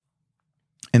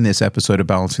In this episode of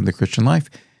Balancing the Christian Life,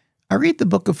 I read the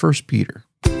book of 1 Peter.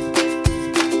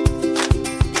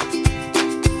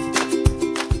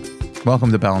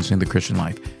 Welcome to Balancing the Christian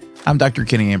Life. I'm Dr.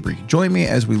 Kenny Embry. Join me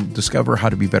as we discover how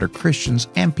to be better Christians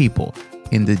and people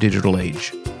in the digital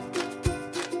age.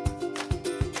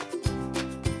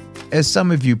 As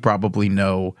some of you probably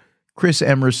know, Chris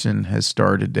Emerson has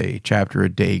started a chapter a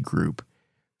day group.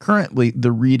 Currently,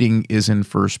 the reading is in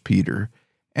 1 Peter.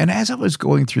 And as I was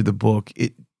going through the book,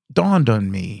 it dawned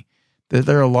on me that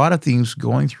there are a lot of things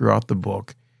going throughout the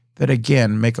book that,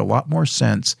 again, make a lot more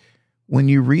sense when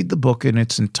you read the book in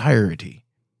its entirety.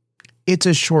 It's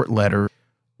a short letter.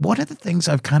 One of the things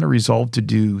I've kind of resolved to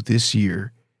do this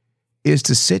year is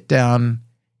to sit down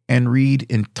and read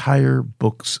entire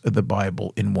books of the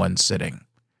Bible in one sitting.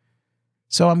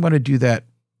 So I'm going to do that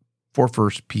for 1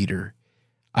 Peter.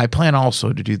 I plan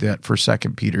also to do that for 2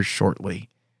 Peter shortly.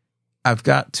 I've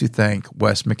got to thank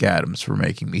Wes McAdams for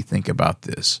making me think about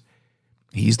this.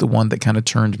 He's the one that kind of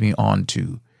turned me on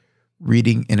to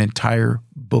reading an entire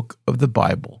book of the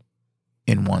Bible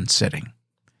in one sitting.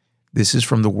 This is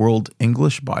from the World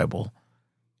English Bible,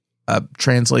 a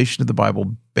translation of the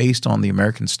Bible based on the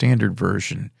American Standard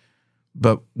Version,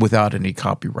 but without any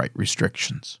copyright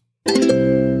restrictions.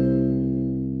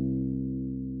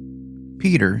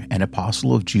 Peter, an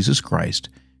apostle of Jesus Christ,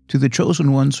 to the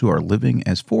chosen ones who are living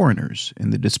as foreigners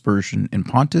in the dispersion in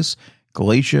Pontus,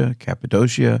 Galatia,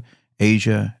 Cappadocia,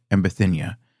 Asia, and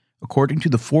Bithynia, according to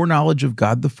the foreknowledge of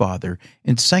God the Father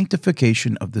and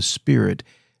sanctification of the Spirit,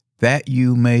 that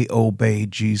you may obey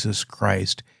Jesus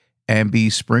Christ and be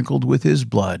sprinkled with his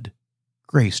blood,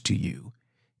 grace to you,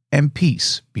 and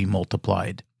peace be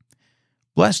multiplied.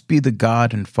 Blessed be the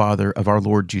God and Father of our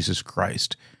Lord Jesus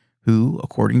Christ, who,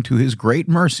 according to his great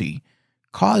mercy,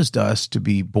 caused us to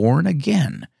be born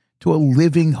again to a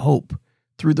living hope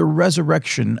through the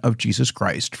resurrection of Jesus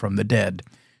Christ from the dead,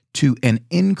 to an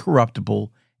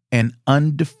incorruptible and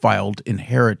undefiled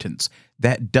inheritance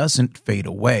that doesn't fade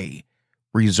away,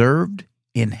 reserved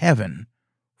in heaven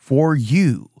for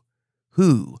you,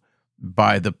 who,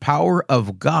 by the power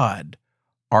of God,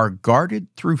 are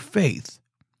guarded through faith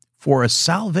for a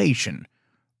salvation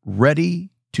ready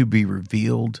to be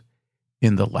revealed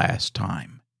in the last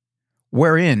time,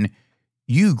 wherein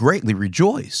you greatly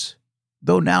rejoice,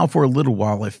 though now for a little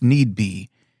while, if need be,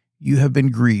 you have been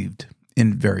grieved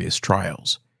in various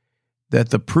trials, that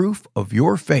the proof of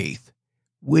your faith,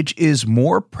 which is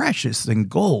more precious than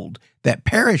gold that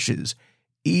perishes,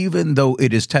 even though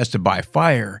it is tested by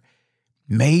fire,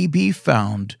 may be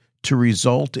found to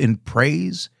result in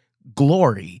praise,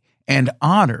 glory, and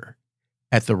honor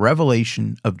at the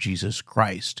revelation of Jesus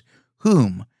Christ,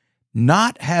 whom,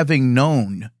 not having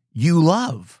known, you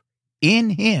love. In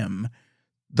him,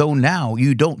 though now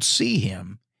you don't see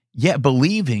him, yet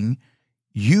believing,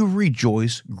 you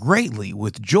rejoice greatly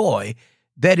with joy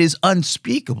that is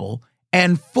unspeakable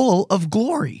and full of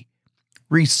glory,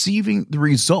 receiving the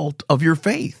result of your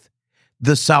faith,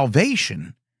 the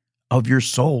salvation of your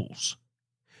souls.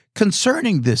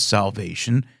 Concerning this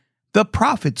salvation, the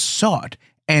prophets sought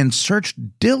and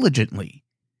searched diligently.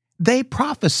 They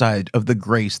prophesied of the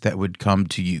grace that would come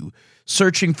to you,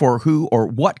 searching for who or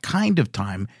what kind of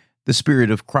time the Spirit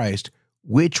of Christ,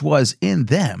 which was in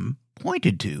them,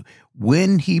 pointed to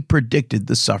when he predicted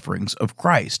the sufferings of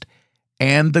Christ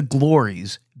and the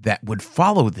glories that would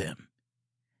follow them.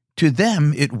 To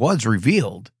them it was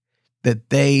revealed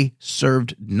that they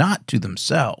served not to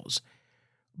themselves,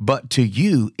 but to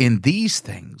you in these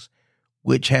things,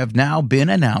 which have now been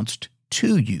announced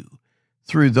to you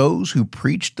through those who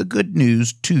preached the good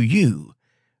news to you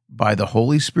by the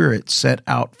Holy Spirit sent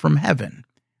out from heaven,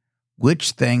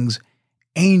 which things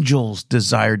angels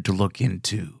desired to look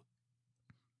into.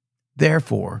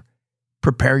 Therefore,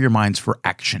 prepare your minds for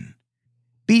action.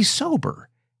 Be sober,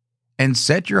 and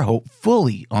set your hope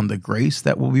fully on the grace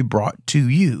that will be brought to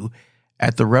you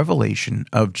at the revelation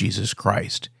of Jesus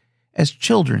Christ, as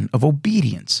children of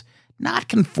obedience, not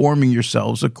conforming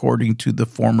yourselves according to the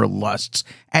former lusts,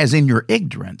 as in your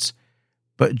ignorance,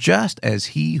 but just as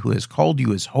he who has called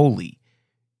you is holy,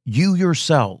 you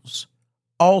yourselves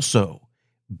also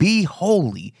be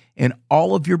holy in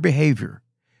all of your behavior,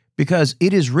 because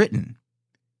it is written,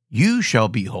 you shall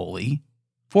be holy,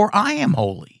 for I am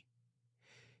holy.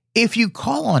 If you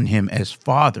call on him as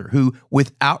Father, who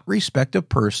without respect of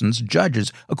persons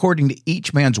judges according to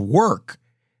each man's work,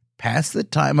 pass the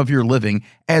time of your living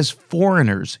as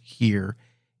foreigners here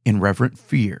in reverent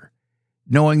fear,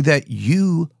 knowing that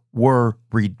you were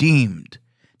redeemed,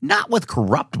 not with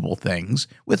corruptible things,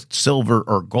 with silver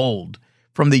or gold,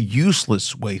 from the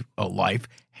useless way of life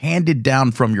handed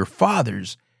down from your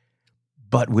fathers,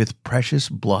 but with precious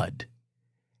blood,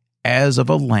 as of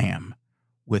a lamb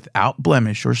without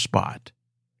blemish or spot,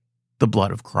 the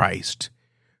blood of Christ,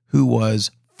 who was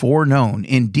foreknown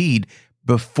indeed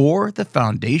before the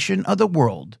foundation of the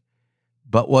world,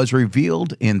 but was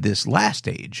revealed in this last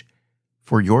age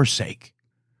for your sake,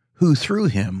 who through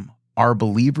him are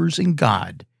believers in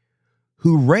God,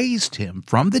 who raised him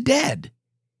from the dead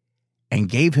and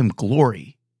gave him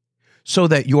glory, so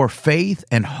that your faith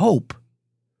and hope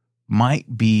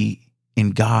might be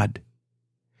in God.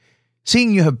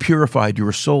 Seeing you have purified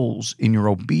your souls in your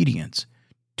obedience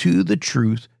to the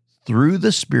truth through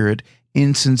the Spirit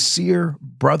in sincere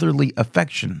brotherly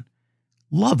affection,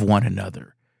 love one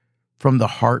another from the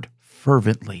heart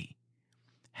fervently,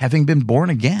 having been born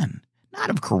again, not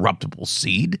of corruptible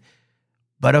seed,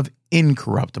 but of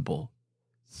incorruptible,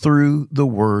 through the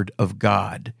word of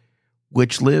God,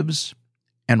 which lives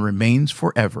and remains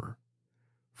forever.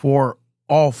 For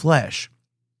all flesh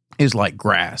is like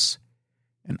grass,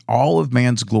 and all of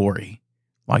man's glory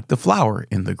like the flower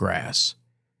in the grass.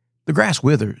 The grass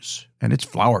withers, and its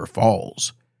flower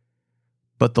falls,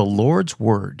 but the Lord's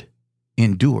word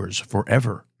endures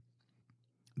forever.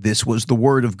 This was the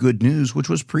word of good news which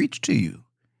was preached to you.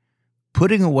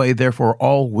 Putting away therefore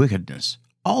all wickedness,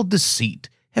 all deceit,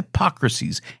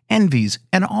 hypocrisies, envies,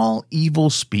 and all evil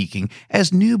speaking,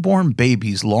 as newborn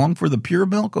babies long for the pure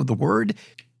milk of the word,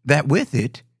 that with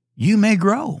it you may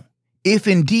grow, if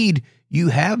indeed you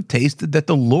have tasted that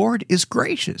the Lord is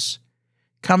gracious,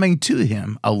 coming to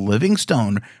him a living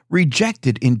stone,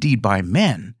 rejected indeed by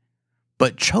men,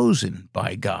 but chosen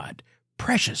by God,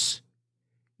 precious.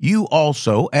 You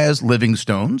also, as living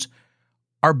stones,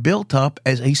 are built up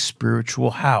as a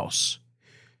spiritual house,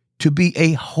 to be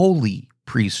a holy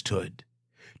priesthood,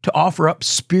 to offer up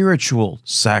spiritual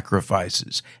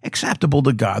sacrifices acceptable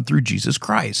to God through Jesus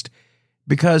Christ,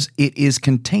 because it is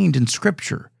contained in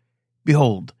Scripture,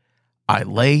 Behold, I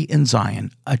lay in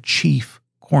Zion a chief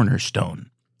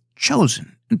cornerstone,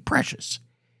 chosen and precious.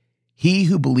 He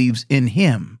who believes in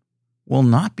him will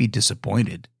not be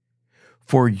disappointed.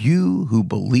 For you who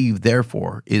believe,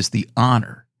 therefore, is the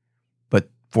honor. But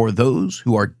for those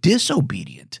who are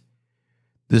disobedient,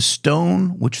 the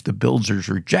stone which the builders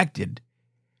rejected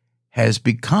has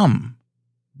become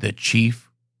the chief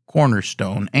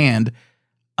cornerstone and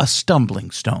a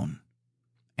stumbling stone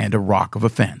and a rock of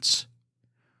offense.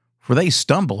 For they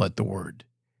stumble at the word,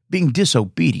 being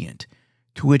disobedient,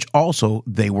 to which also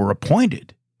they were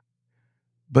appointed.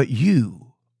 But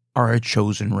you are a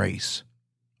chosen race,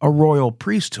 a royal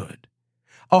priesthood,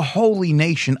 a holy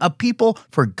nation, a people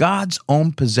for God's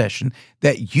own possession,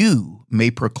 that you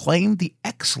may proclaim the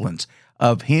excellence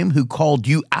of him who called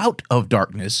you out of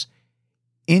darkness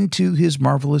into his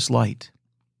marvelous light.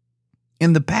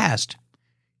 In the past,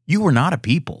 you were not a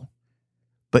people,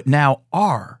 but now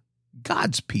are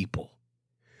God's people,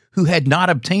 who had not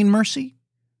obtained mercy,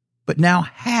 but now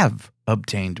have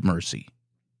obtained mercy.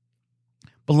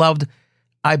 Beloved,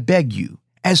 I beg you,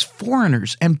 as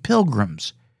foreigners and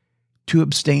pilgrims, to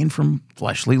abstain from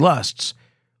fleshly lusts,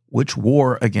 which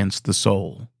war against the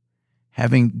soul,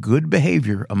 having good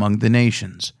behavior among the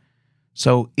nations.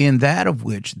 So in that of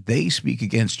which they speak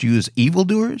against you as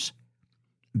evildoers,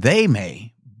 they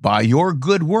may, by your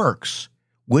good works,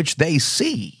 which they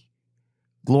see,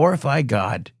 glorify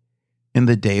God in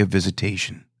the day of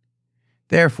visitation.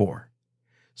 Therefore,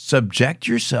 subject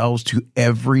yourselves to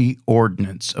every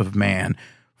ordinance of man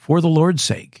for the Lord's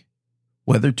sake,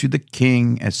 whether to the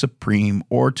king as supreme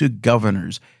or to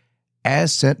governors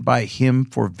as sent by him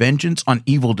for vengeance on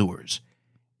evildoers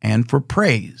and for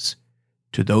praise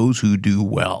to those who do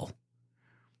well.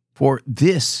 For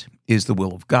this is the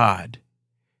will of God,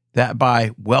 that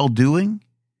by well-doing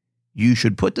you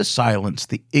should put to silence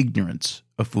the ignorance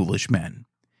of foolish men,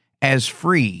 as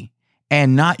free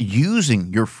and not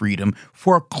using your freedom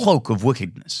for a cloak of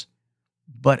wickedness,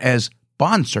 but as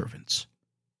bondservants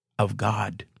of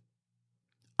God.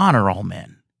 Honor all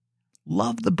men,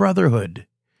 love the brotherhood,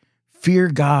 fear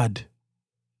God,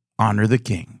 honor the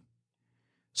king.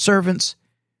 Servants,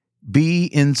 be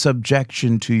in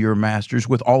subjection to your masters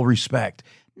with all respect,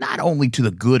 not only to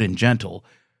the good and gentle,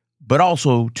 but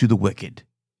also to the wicked.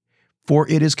 For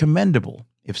it is commendable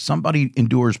if somebody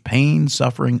endures pain,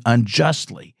 suffering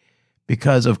unjustly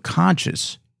because of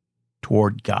conscience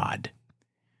toward God.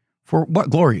 For what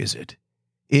glory is it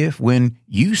if, when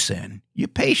you sin, you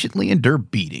patiently endure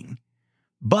beating?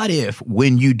 But if,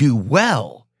 when you do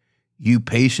well, you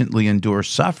patiently endure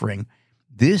suffering,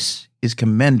 this is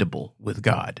commendable with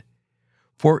God.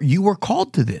 For you were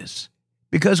called to this,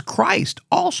 because Christ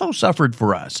also suffered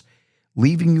for us,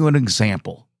 leaving you an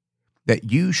example,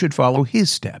 that you should follow his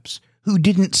steps, who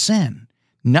didn't sin,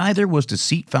 neither was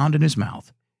deceit found in his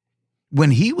mouth.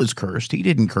 When he was cursed, he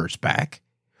didn't curse back.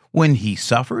 When he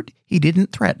suffered, he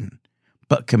didn't threaten,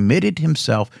 but committed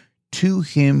himself to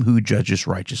him who judges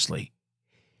righteously.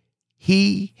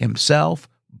 He himself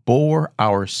bore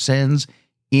our sins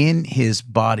in his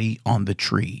body on the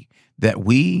tree, that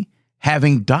we,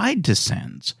 having died to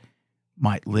sins,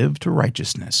 might live to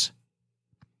righteousness.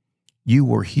 You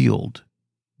were healed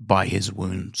by his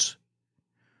wounds.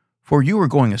 For you were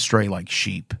going astray like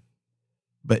sheep,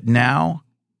 but now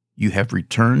you have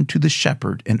returned to the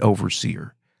shepherd and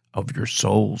overseer of your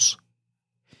souls.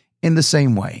 In the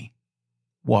same way,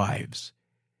 wives,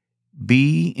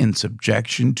 be in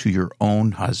subjection to your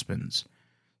own husbands,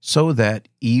 so that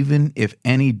even if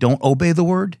any don't obey the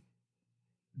word,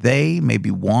 they may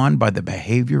be won by the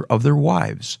behavior of their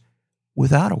wives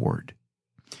without a word,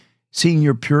 seeing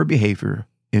your pure behavior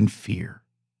in fear.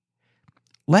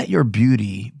 Let your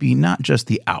beauty be not just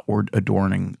the outward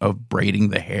adorning of braiding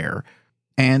the hair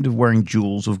and of wearing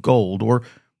jewels of gold or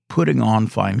putting on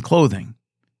fine clothing,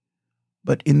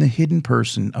 but in the hidden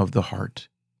person of the heart,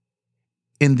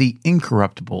 in the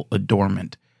incorruptible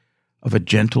adornment of a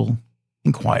gentle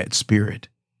and quiet spirit,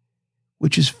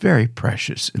 which is very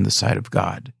precious in the sight of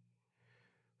God.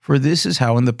 For this is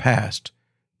how in the past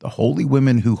the holy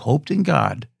women who hoped in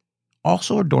God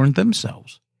also adorned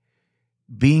themselves,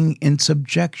 being in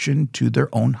subjection to their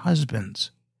own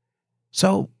husbands.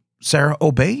 So Sarah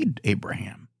obeyed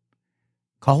Abraham,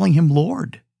 calling him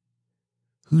Lord,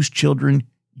 whose children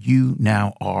you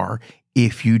now are,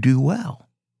 if you do well,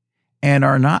 and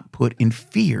are not put in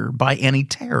fear by any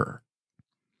terror.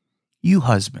 You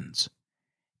husbands,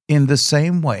 in the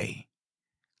same way,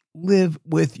 live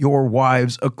with your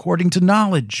wives according to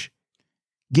knowledge,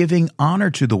 giving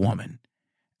honor to the woman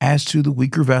as to the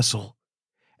weaker vessel,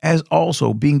 as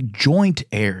also being joint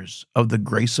heirs of the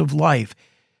grace of life,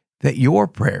 that your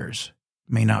prayers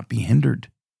may not be hindered.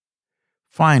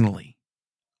 Finally,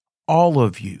 all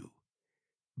of you,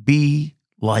 be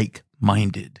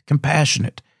like-minded,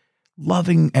 compassionate,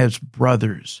 loving as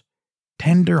brothers,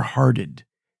 tender-hearted,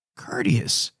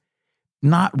 courteous,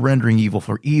 not rendering evil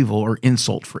for evil or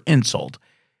insult for insult,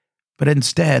 but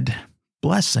instead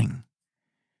blessing,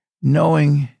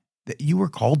 knowing that you were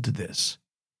called to this,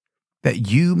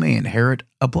 that you may inherit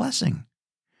a blessing.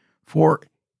 For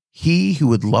he who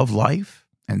would love life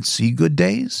and see good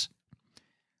days,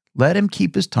 let him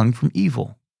keep his tongue from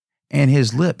evil and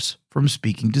his lips from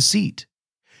speaking deceit.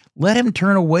 Let him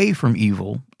turn away from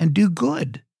evil and do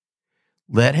good.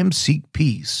 Let him seek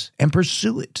peace and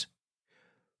pursue it.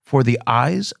 For the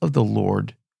eyes of the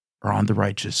Lord are on the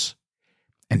righteous,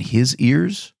 and his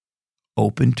ears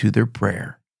open to their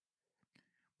prayer.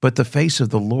 But the face of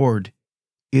the Lord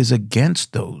is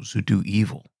against those who do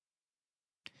evil.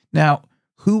 Now,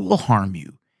 who will harm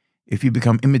you if you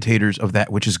become imitators of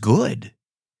that which is good?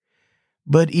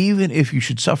 But even if you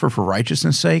should suffer for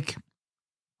righteousness' sake,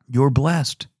 you're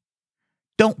blessed.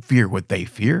 Don't fear what they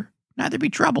fear, neither be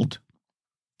troubled.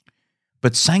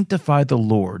 But sanctify the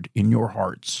Lord in your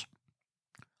hearts.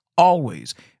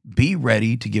 Always be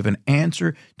ready to give an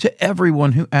answer to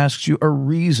everyone who asks you a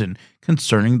reason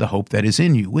concerning the hope that is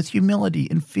in you, with humility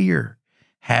and fear,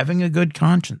 having a good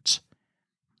conscience.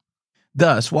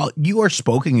 Thus, while you are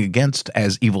spoken against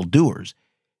as evildoers,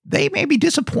 they may be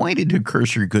disappointed who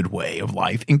curse your good way of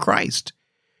life in Christ.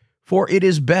 For it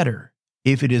is better,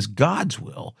 if it is God's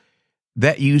will,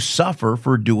 that you suffer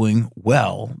for doing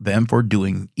well than for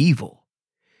doing evil.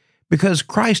 Because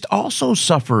Christ also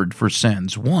suffered for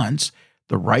sins once,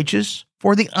 the righteous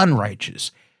for the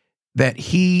unrighteous, that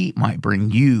he might bring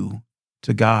you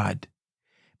to God,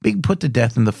 being put to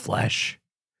death in the flesh,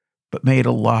 but made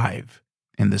alive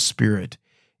in the Spirit,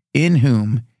 in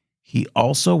whom he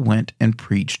also went and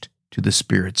preached to the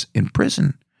spirits in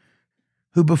prison,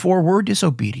 who before were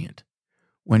disobedient,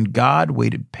 when God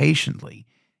waited patiently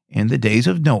in the days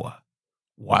of Noah,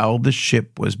 while the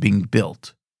ship was being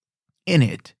built. In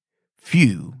it,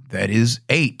 few, that is,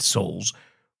 8 souls,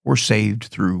 were saved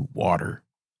through water.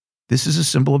 This is a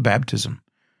symbol of baptism,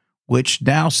 which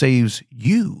now saves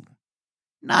you,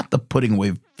 not the putting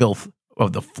away filth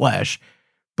of the flesh,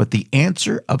 but the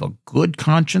answer of a good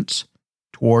conscience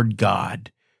toward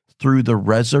God through the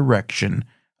resurrection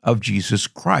of Jesus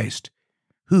Christ,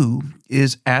 who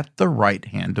is at the right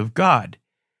hand of God,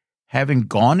 having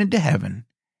gone into heaven,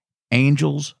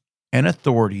 angels and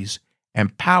authorities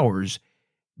and powers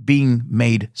being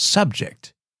made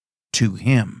subject to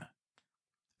him.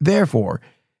 Therefore,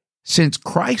 since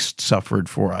Christ suffered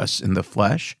for us in the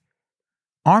flesh,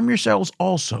 arm yourselves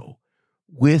also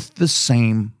with the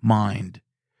same mind.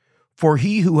 For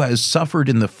he who has suffered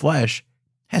in the flesh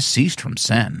has ceased from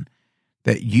sin,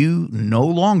 that you no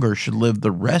longer should live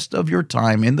the rest of your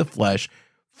time in the flesh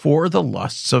for the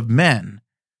lusts of men,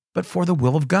 but for the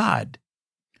will of God.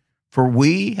 For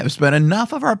we have spent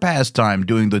enough of our pastime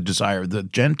doing the desire of the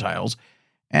Gentiles,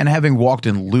 and having walked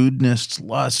in lewdness,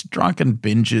 lust, drunken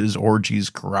binges, orgies,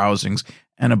 carousings,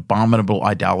 and abominable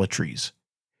idolatries.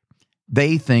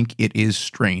 They think it is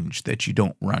strange that you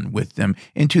don't run with them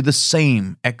into the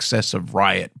same excess of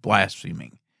riot,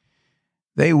 blaspheming.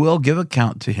 They will give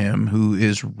account to him who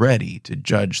is ready to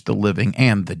judge the living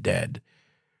and the dead.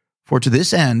 For to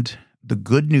this end the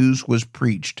good news was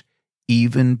preached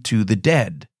even to the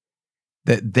dead,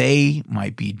 that they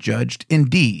might be judged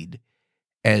indeed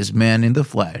as men in the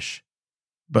flesh,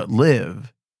 but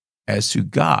live as to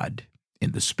God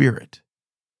in the Spirit.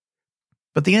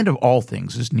 But the end of all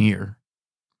things is near.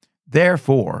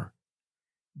 Therefore,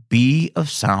 be of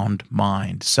sound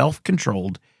mind,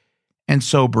 self-controlled, and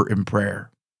sober in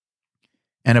prayer.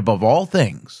 And above all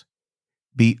things,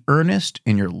 be earnest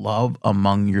in your love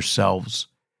among yourselves,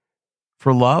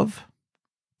 for love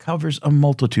covers a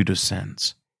multitude of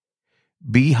sins.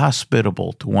 Be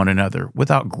hospitable to one another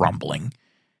without grumbling.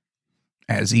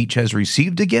 As each has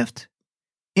received a gift,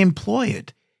 employ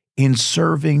it in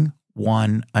serving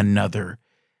one another,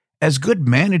 as good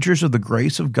managers of the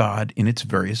grace of God in its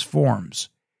various forms.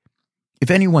 If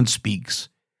anyone speaks,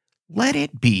 let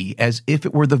it be as if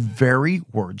it were the very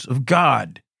words of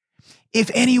God. If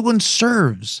anyone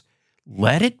serves,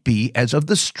 let it be as of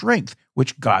the strength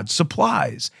which God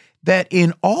supplies, that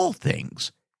in all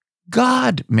things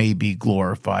God may be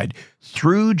glorified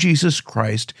through Jesus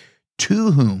Christ,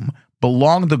 to whom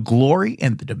belong the glory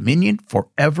and the dominion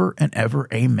forever and ever.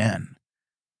 Amen.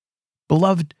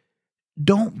 Beloved,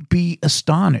 don't be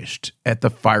astonished at the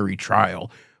fiery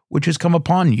trial which has come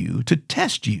upon you to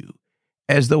test you,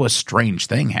 as though a strange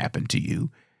thing happened to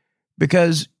you,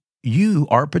 because you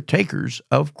are partakers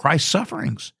of Christ's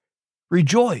sufferings.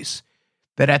 Rejoice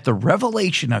that at the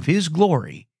revelation of his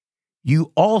glory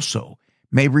you also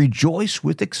may rejoice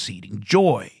with exceeding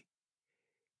joy.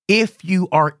 If you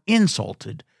are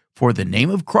insulted for the name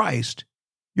of Christ,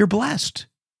 you're blessed,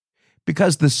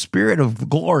 because the Spirit of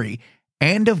glory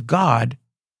and of God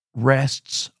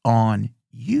rests on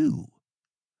you.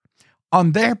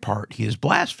 On their part, he is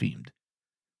blasphemed,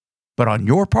 but on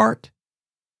your part,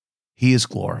 he is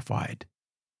glorified.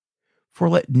 For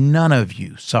let none of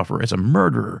you suffer as a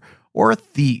murderer or a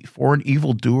thief or an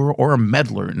evildoer or a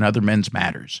meddler in other men's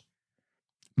matters.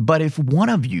 But if one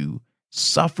of you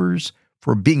suffers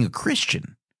for being a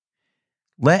Christian,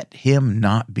 let him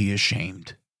not be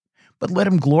ashamed, but let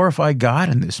him glorify God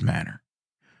in this manner.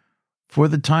 For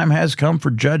the time has come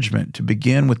for judgment to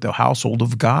begin with the household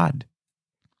of God.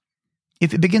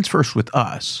 If it begins first with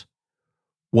us,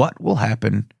 what will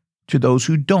happen to those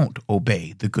who don't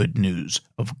obey the good news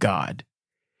of God?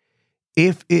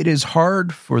 If it is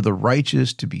hard for the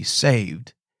righteous to be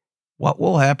saved, what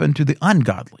will happen to the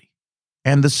ungodly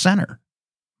and the sinner?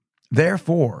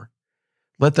 Therefore,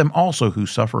 let them also who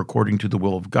suffer according to the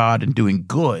will of God in doing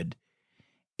good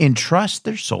entrust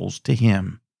their souls to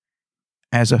him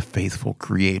as a faithful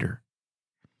Creator.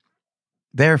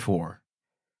 Therefore,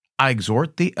 I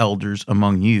exhort the elders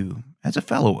among you, as a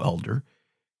fellow elder,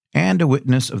 and a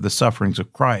witness of the sufferings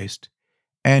of Christ,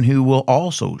 and who will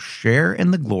also share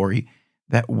in the glory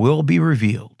that will be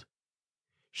revealed.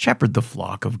 Shepherd the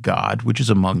flock of God which is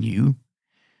among you,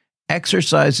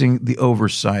 exercising the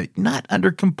oversight, not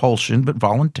under compulsion, but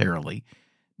voluntarily,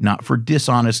 not for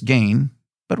dishonest gain,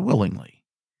 but willingly,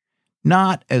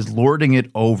 not as lording it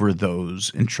over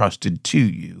those entrusted to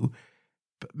you,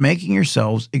 but making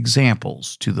yourselves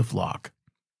examples to the flock.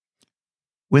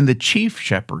 When the chief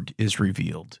shepherd is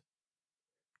revealed,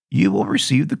 you will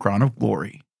receive the crown of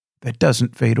glory that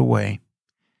doesn't fade away.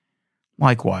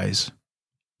 Likewise,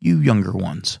 you younger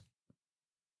ones,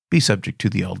 be subject to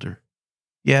the elder.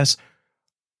 Yes,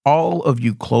 all of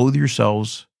you clothe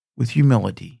yourselves with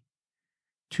humility,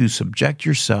 to subject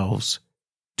yourselves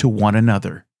to one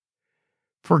another.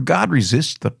 For God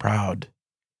resists the proud,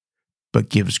 but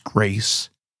gives grace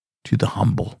to the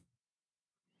humble.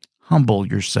 Humble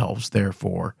yourselves,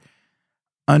 therefore,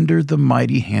 under the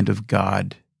mighty hand of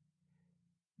God,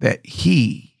 that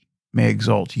he may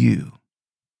exalt you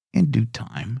in due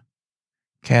time,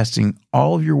 casting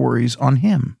all of your worries on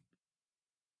him,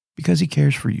 because he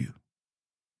cares for you.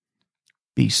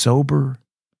 Be sober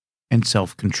and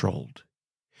self-controlled.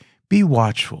 Be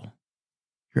watchful.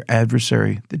 Your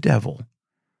adversary, the devil,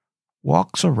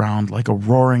 walks around like a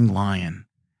roaring lion,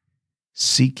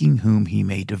 seeking whom he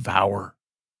may devour.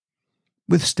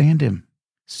 Withstand him,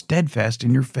 steadfast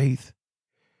in your faith,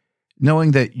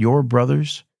 knowing that your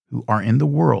brothers who are in the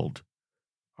world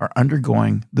are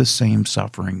undergoing the same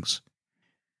sufferings.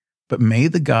 But may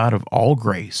the God of all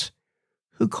grace,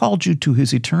 who called you to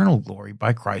his eternal glory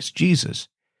by Christ Jesus,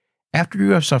 after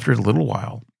you have suffered a little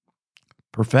while,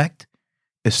 perfect,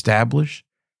 establish,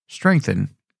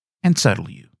 strengthen, and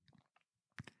settle you.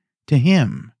 To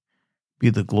him be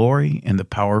the glory and the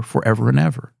power forever and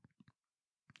ever.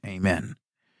 Amen.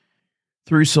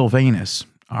 Through Silvanus,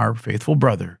 our faithful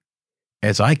brother,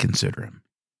 as I consider him,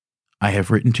 I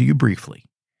have written to you briefly,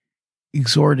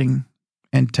 exhorting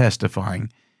and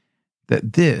testifying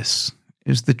that this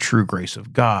is the true grace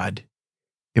of God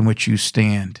in which you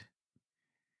stand.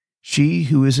 She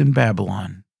who is in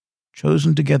Babylon,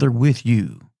 chosen together with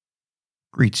you,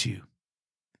 greets you.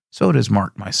 So does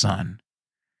Mark, my son.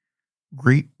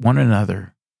 Greet one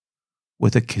another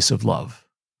with a kiss of love.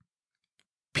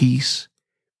 Peace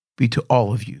be to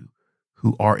all of you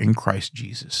who are in Christ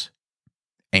Jesus.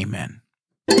 Amen.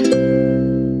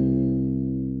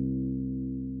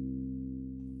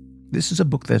 This is a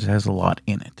book that has a lot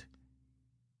in it.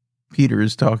 Peter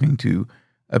is talking to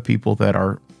a people that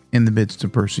are in the midst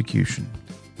of persecution.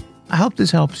 I hope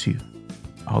this helps you.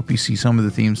 I hope you see some of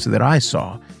the themes that I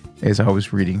saw as I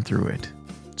was reading through it.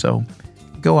 So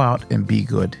go out and be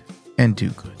good and do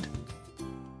good.